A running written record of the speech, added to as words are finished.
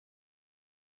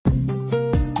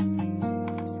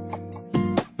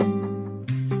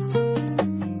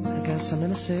Hey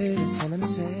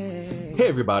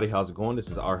everybody, how's it going? This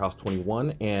is Our House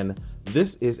 21, and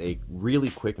this is a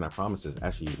really quick, and I promise this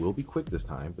actually will be quick this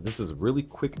time, but this is a really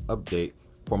quick update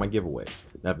for my giveaways.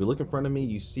 Now, if you look in front of me,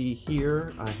 you see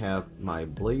here I have my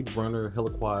Blade Runner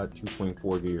Heliquad 2.4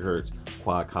 gigahertz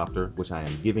quadcopter, which I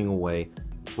am giving away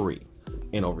free.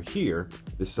 And over here,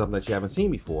 this is something that you haven't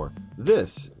seen before.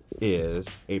 This is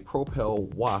a Propel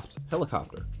Wasp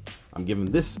helicopter. I'm giving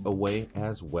this away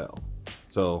as well.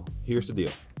 So here's the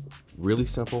deal. Really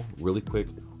simple, really quick.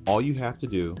 All you have to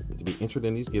do to be entered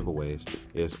in these giveaways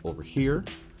is over here,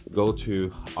 go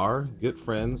to our good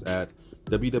friends at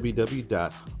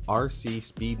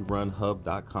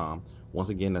www.rcspeedrunhub.com. Once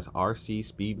again, that's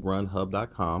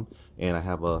rcspeedrunhub.com, and I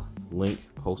have a link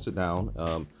posted down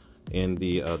in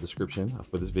the description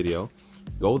for this video.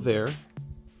 Go there,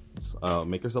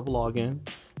 make yourself a login,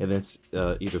 and then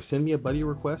either send me a buddy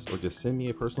request or just send me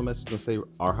a personal message and say,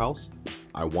 Our House,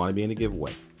 I want to be in the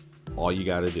giveaway. All you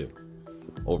got to do.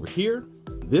 Over here,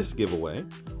 this giveaway,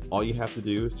 all you have to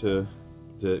do to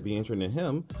be entered in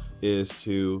him is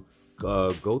to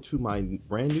go to my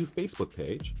brand new Facebook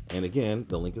page. And again,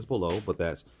 the link is below, but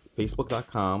that's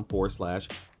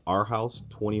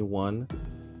facebook.com/ourhouse21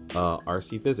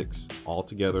 RC Physics. All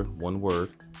together, one word,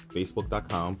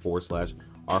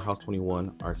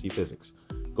 facebook.com/ourhouse21 RC Physics.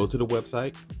 Go to the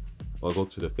website, or go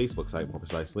to the Facebook site more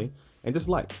precisely, and just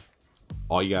like.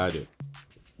 All you gotta do.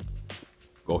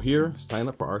 Go here, sign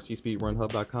up for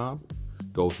rcspeedrunhub.com.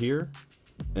 Go here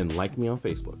and like me on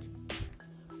Facebook.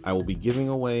 I will be giving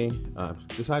away,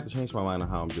 decided to change my mind on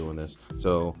how I'm doing this.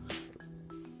 So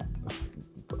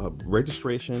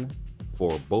registration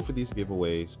for both of these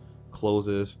giveaways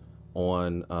closes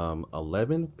on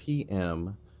 11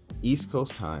 p.m. East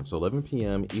Coast time. So 11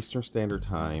 p.m. Eastern Standard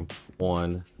Time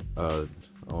on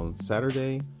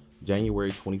Saturday,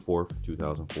 January 24th,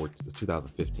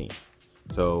 2015.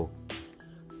 So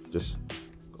just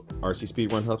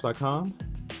rcspeedrunhub.com,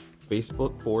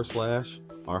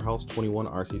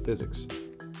 Facebook/ourhouse21rcphysics.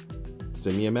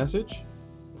 Send me a message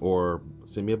or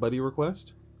send me a buddy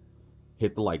request.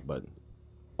 Hit the like button.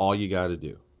 All you got to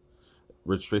do.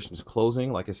 Registration is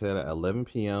closing, like I said, at 11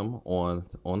 p.m. on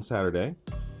Saturday.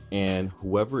 And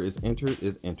whoever is entered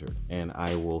is entered. And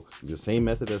I will use the same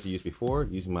method as I used before,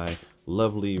 using my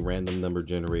lovely random number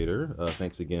generator.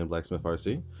 Thanks again, Blacksmith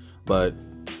RC. But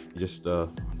just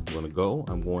I'm going to go.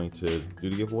 I'm going to do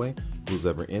the giveaway. Who's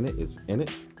ever in it is in it.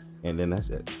 And then that's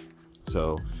it.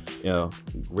 So,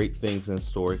 great things in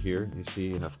store here. You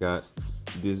see, I've got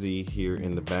Dizzy here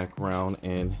in the background.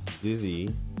 And Dizzy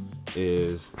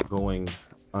is going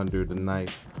under the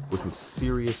knife with some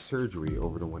serious surgery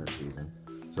over the winter season.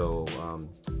 So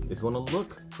it's going to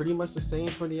look pretty much the same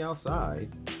from the outside.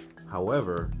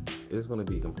 However, it's going to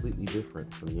be completely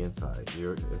different from the inside.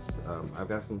 I've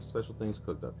got some special things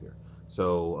cooked up here.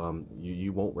 So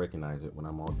you won't recognize it when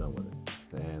I'm all done with it.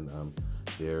 And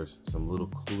there's some little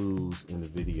clues in the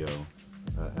video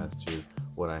as to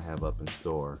what I have up in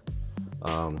store.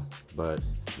 But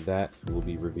that will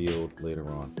be revealed later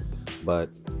on. But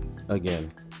again,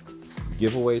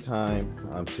 giveaway time.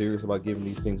 I'm serious about giving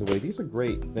these things away. These are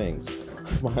great things.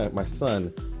 My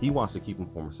son, he wants to keep them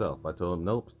for himself. I told him,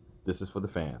 nope, this is for the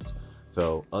fans.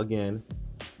 So again,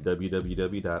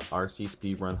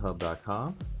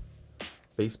 www.rcspeedrunhub.com,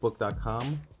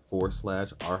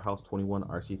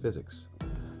 facebook.com/ourhouse21rcphysics.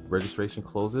 Registration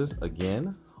closes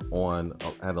again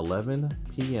at 11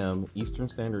 p.m. Eastern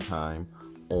Standard Time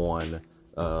on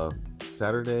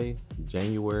Saturday,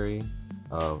 January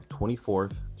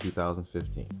 24th,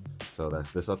 2015. So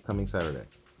that's this upcoming Saturday.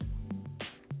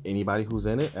 Anybody who's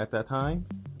in it at that time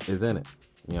is in it.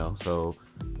 So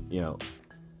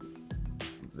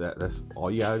that's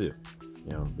all you gotta do.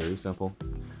 Very simple.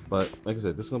 But like I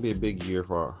said, this is gonna be a big year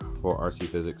for RC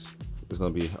Physics. There's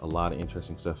gonna be a lot of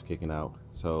interesting stuff kicking out.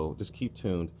 So just keep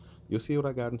tuned. You'll see what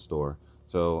I got in store.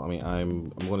 So I mean, I'm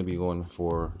going to be going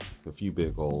for a few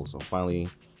big goals. I'm finally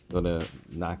gonna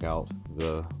knock out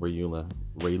the Ray Luna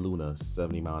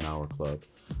 70-mile-an-hour club,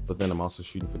 but then I'm also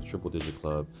shooting for the triple-digit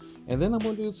club, and then I'm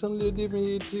gonna do something a little different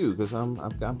here too, because I'm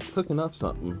cooking up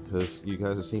something. Because you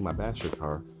guys have seen my basher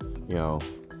car,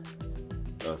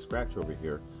 Scratch over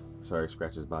here. Sorry,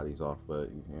 Scratch's body's off, but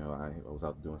I was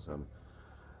out doing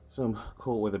some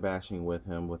cold weather bashing with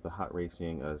him with the hot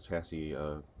racing chassis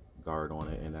guard on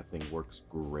it, and that thing works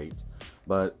great.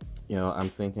 But I'm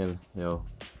thinking,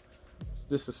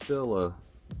 this is still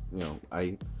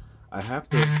I have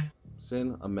to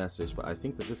send a message, but I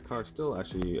think that this car still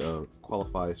actually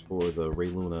qualifies for the Ray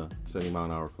Luna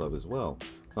 70-mile-an-hour club as well.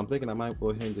 So I'm thinking I might go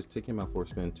ahead and just take him out for a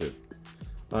spin too.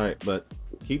 All right, but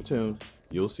keep tuned.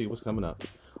 You'll see what's coming up.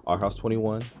 Our House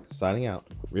 21 signing out.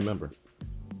 Remember,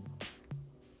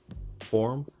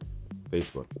 forum,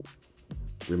 Facebook.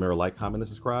 Remember, like, comment, and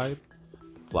subscribe.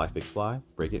 Fly, fix, fly.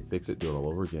 Break it, fix it, do it all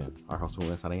over again. Our House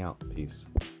 21 signing out. Peace.